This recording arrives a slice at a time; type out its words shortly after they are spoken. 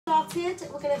started,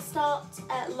 we're going to start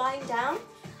lying down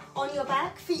on your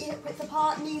back, feet hip width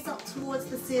apart, knees up towards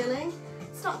the ceiling.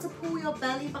 Start to pull your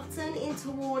belly button in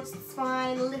towards the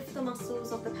spine, lift the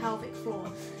muscles of the pelvic floor.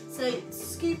 So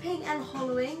scooping and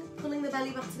hollowing, pulling the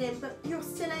belly button in, but you're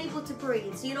still able to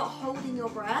breathe, so you're not holding your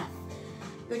breath,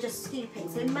 you're just scooping.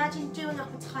 So imagine doing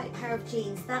up a tight pair of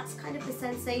jeans, that's kind of the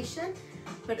sensation,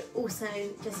 but also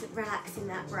just relaxing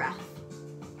that breath.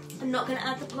 I'm not going to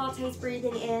add the Pilates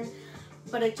breathing in,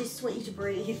 but I just want you to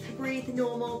breathe. Breathe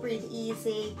normal, breathe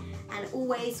easy, and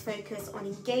always focus on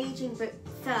engaging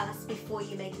first before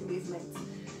you make a movement.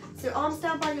 So arms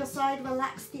down by your side,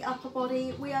 relax the upper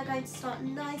body. We are going to start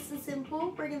nice and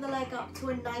simple, bringing the leg up to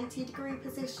a 90-degree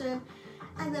position,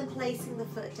 and then placing the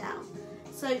foot down.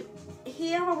 So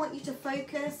here I want you to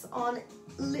focus on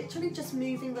literally just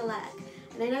moving the leg.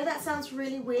 And I know that sounds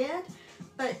really weird,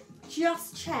 but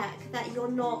just check that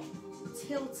you're not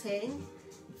tilting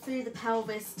through the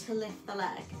pelvis to lift the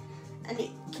leg. And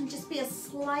it can just be a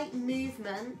slight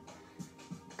movement,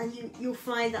 and you'll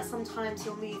find that sometimes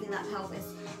you're moving that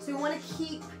pelvis. So we want to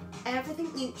keep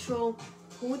everything neutral,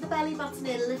 pull the belly button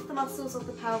in, lift the muscles of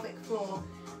the pelvic floor,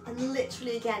 and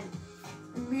literally again,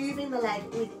 moving the leg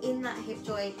within that hip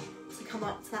joint to come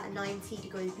up to that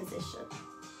 90-degree position.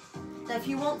 Now if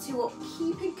you want to, we're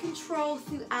keeping control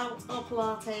throughout our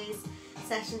Pilates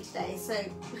session today. So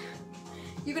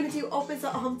you're going to do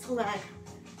opposite arm to leg.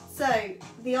 So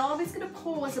the arm is going to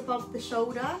pause above the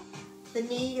shoulder, the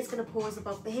knee is going to pause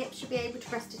above the hip, should be able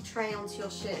to rest a tray onto your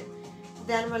shin,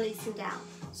 then releasing down.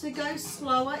 So go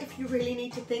slower if you really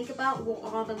need to think about what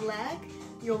arm and leg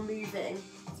you're moving,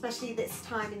 especially this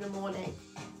time in the morning.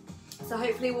 So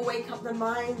hopefully we'll wake up the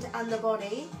mind and the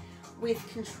body with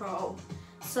control.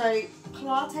 So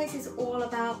Pilates is all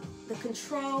about the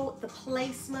control, the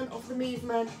placement of the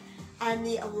movement, and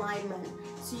the alignment.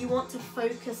 So you want to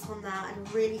focus on that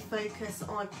and really focus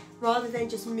on, rather than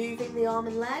just moving the arm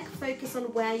and leg, focus on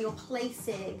where you're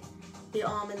placing the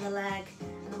arm and the leg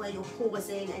and where you're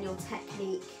pausing and your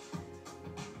technique.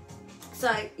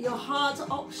 So your hard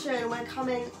option, we're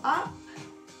coming up,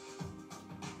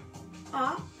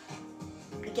 up,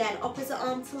 again opposite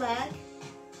arm to leg,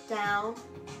 down,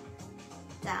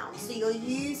 down. So you're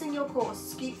using your core,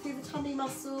 scoop through the tummy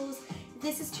muscles. If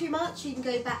this is too much, you can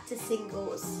go back to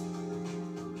singles.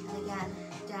 And again,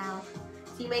 down.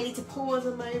 So you may need to pause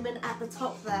a moment at the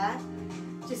top there,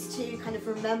 just to kind of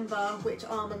remember which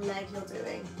arm and leg you're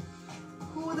doing.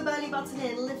 Pull the belly button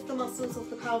in, lift the muscles of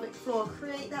the pelvic floor,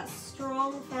 create that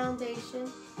strong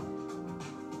foundation.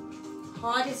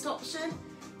 Hardest option,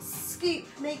 scoop,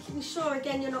 making sure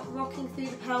again you're not rocking through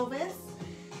the pelvis.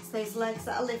 Those legs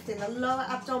that are lifting, the lower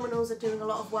abdominals are doing a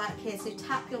lot of work here, so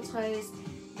tap your toes,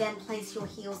 then place your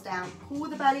heels down. Pull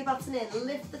the belly button in,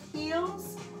 lift the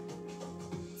heels,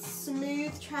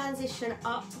 smooth transition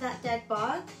up to that dead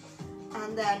bug,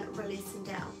 and then releasing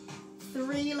down.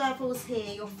 3 levels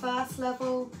here, your first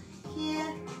level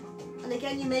here, and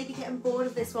again you may be getting bored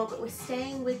of this one, but we're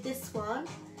staying with this one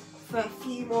for a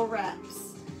few more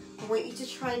reps. I want you to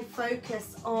try and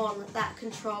focus on that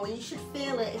control, and you should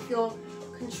feel it if you're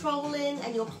controlling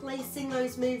and you're placing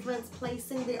those movements,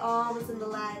 placing the arms and the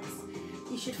legs.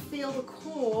 You should feel the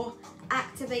core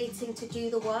activating to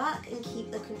do the work and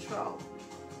keep the control.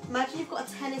 Imagine you've got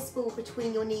a tennis ball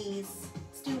between your knees.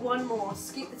 Let's do one more.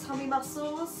 Scoop the tummy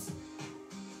muscles.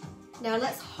 Now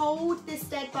let's hold this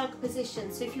dead bug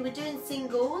position. So if you were doing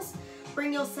singles,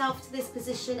 bring yourself to this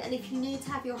position, and if you need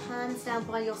to have your hands down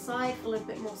by your side for a little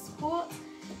bit more support,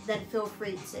 then feel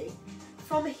free to.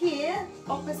 From here,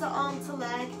 opposite arm to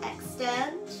leg,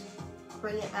 extend,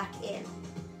 bring it back in,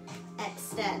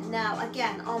 extend. Now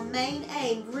again, our main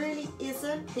aim really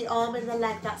isn't the arm and the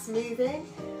leg that's moving,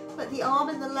 but the arm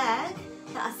and the leg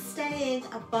that are staying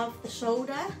above the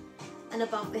shoulder and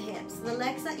above the hips. The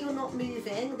legs that you're not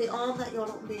moving, the arm that you're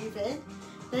not moving,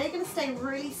 they're going to stay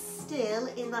really still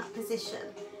in that position.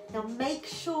 Now make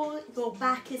sure your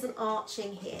back isn't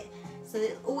arching here. So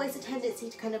there's always a tendency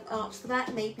to kind of arch the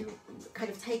back, maybe kind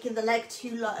of taking the leg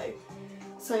too low.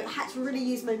 So I had to really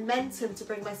use momentum to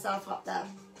bring myself up there.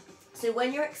 So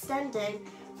when you're extending,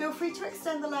 feel free to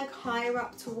extend the leg higher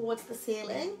up towards the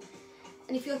ceiling.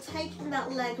 And if you're taking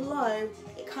that leg low,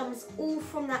 it comes all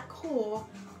from that core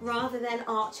rather than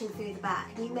arching through the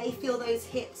back. And you may feel those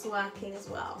hips working as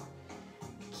well.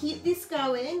 Keep this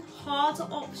going, harder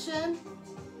option,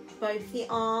 both the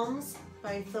arms,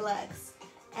 both the legs.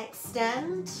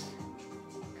 Extend,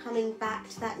 coming back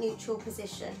to that neutral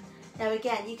position. Now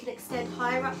again, you can extend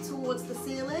higher up towards the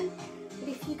ceiling, but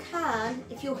if you can,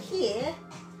 if you're here,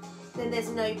 then there's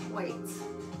no point.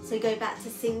 So go back to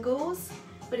singles.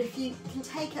 But if you can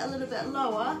take it a little bit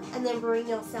lower and then bring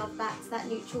yourself back to that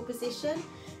neutral position,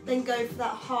 then go for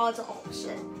that harder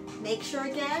option. Make sure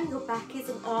again your back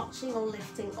isn't arching or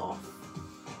lifting off.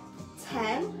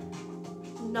 10,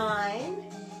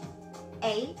 9,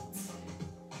 8,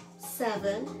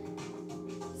 7,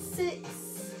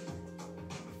 6,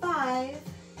 5,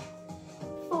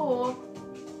 4,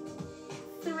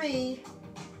 3,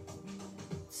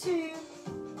 2,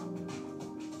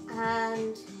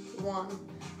 and 1.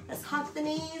 Let's hug the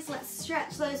knees, let's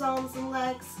stretch those arms and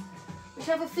legs.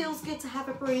 Whichever feels good to have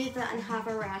a breather and have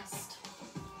a rest.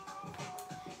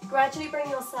 Gradually bring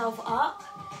yourself up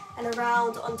and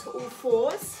around onto all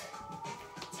fours,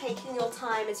 taking your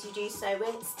time as you do so.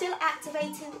 We're still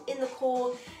activating in the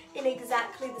core in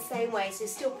exactly the same way. So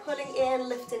still pulling in,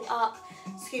 lifting up,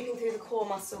 scooping through the core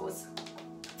muscles.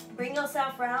 Bring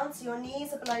yourself round so your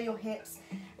knees are below your hips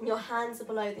and your hands are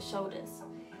below the shoulders.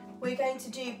 We're going to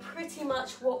do pretty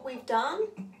much what we've done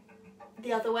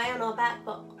the other way on our back,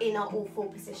 but in our all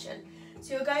four position.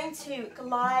 So you're going to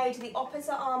glide the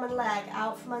opposite arm and leg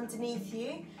out from underneath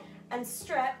you and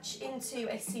stretch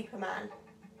into a Superman.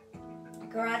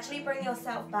 Gradually bring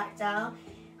yourself back down.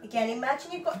 Again,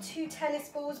 imagine you've got two tennis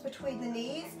balls between the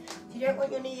knees. You don't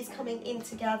want your knees coming in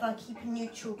together, keep a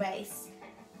neutral base.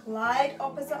 Glide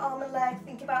opposite arm and leg,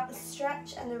 think about the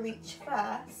stretch and the reach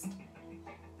first,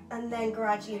 and then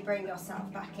gradually bring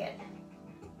yourself back in.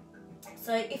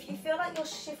 So if you feel like you're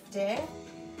shifting,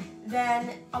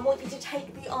 then I want you to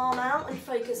take the arm out and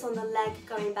focus on the leg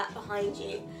going back behind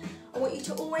you. I want you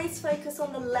to always focus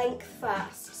on the length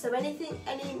first. So any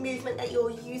movement that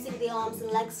you're using the arms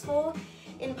and legs for,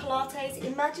 in Pilates,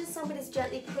 imagine somebody's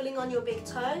gently pulling on your big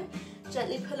toe,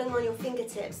 gently pulling on your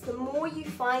fingertips. The more you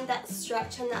find that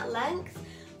stretch and that length,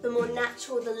 the more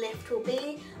natural the lift will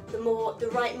be, the more the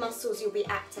right muscles you'll be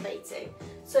activating.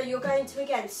 So you're going to,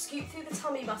 again, scoop through the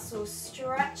tummy muscles,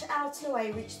 stretch out and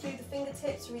away, reach through the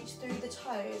fingertips, reach through the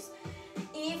toes.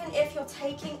 Even if you're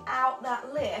taking out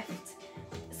that lift,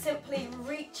 simply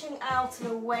reaching out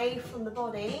and away from the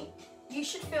body, you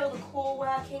should feel the core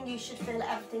working, you should feel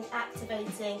everything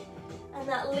activating, and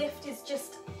that lift is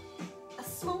just a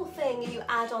small thing you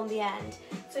add on the end.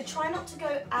 So try not to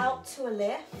go out to a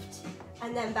lift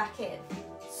and then back in.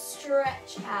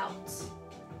 Stretch out,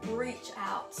 reach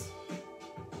out,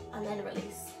 and then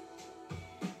release.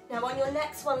 Now on your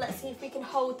next one, let's see if we can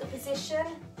hold the position.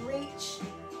 Reach,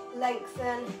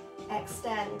 lengthen,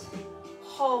 extend,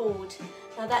 hold.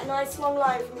 Now that nice long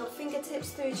line from your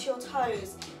fingertips through to your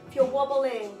toes. If you're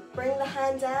wobbling, bring the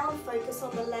hand down, focus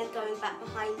on the leg going back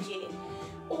behind you.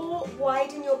 Or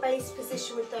widen your base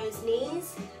position with those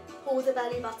knees. Pull the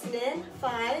belly button in.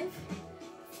 5,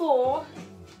 4,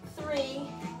 3,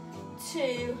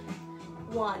 2,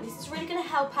 1. This is really going to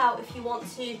help out if you want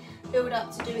to build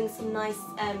up to doing some nice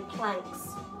planks.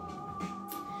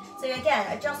 So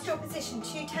again, adjust your position.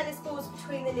 2 tennis balls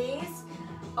between the knees.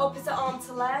 Opposite arm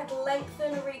to leg.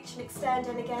 Lengthen, reach and extend,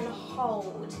 and again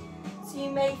hold. So you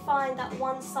may find that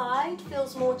one side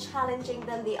feels more challenging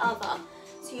than the other.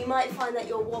 So you might find that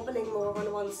you're wobbling more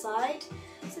on one side.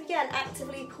 So again,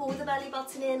 actively pull the belly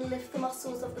button in, lift the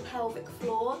muscles of the pelvic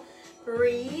floor.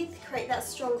 Breathe, create that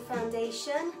strong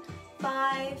foundation.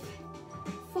 5,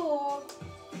 4,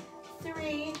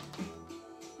 3,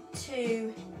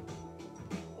 2,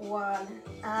 1,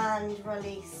 and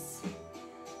release.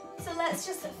 So let's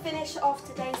just finish off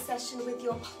today's session with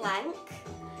your plank,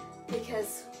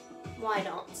 because why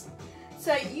not?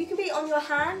 So you can be on your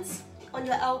hands, on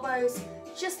your elbows,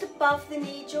 just above the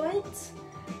knee joint,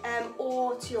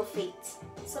 or to your feet.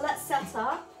 So let's set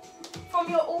up. From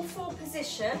your all four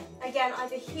position, again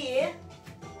either here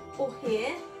or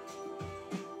here,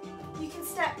 you can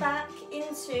step back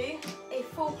into a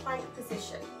full plank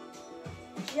position.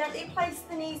 Gently place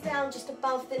the knees down just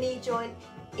above the knee joint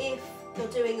if you're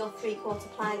doing your 3/4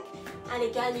 plank, and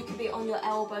again you can be on your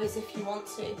elbows if you want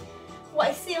to. What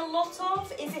I see a lot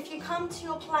of is if you come to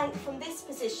your plank from this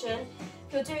position,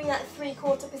 if you're doing that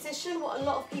 3/4 position, what a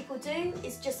lot of people do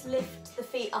is just lift the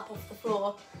feet up off the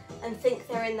floor and think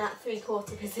they're in that 3/4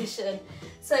 position.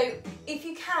 So if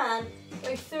you can,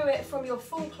 go through it from your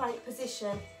full plank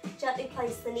position, gently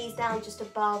place the knees down just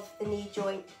above the knee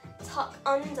joint, tuck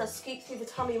under, scoop through the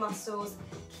tummy muscles,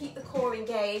 keep the core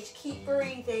engaged, keep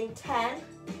breathing. 10,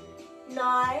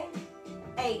 9,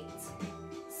 8,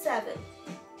 7,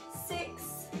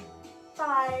 6,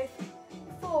 5,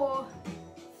 4,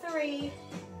 3,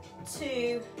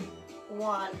 2,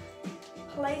 1.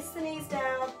 Place the knees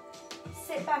down,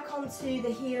 sit back onto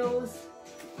the heels,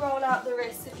 roll out the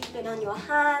wrists if you've been on your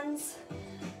hands,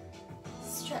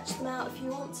 stretch them out if you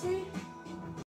want to.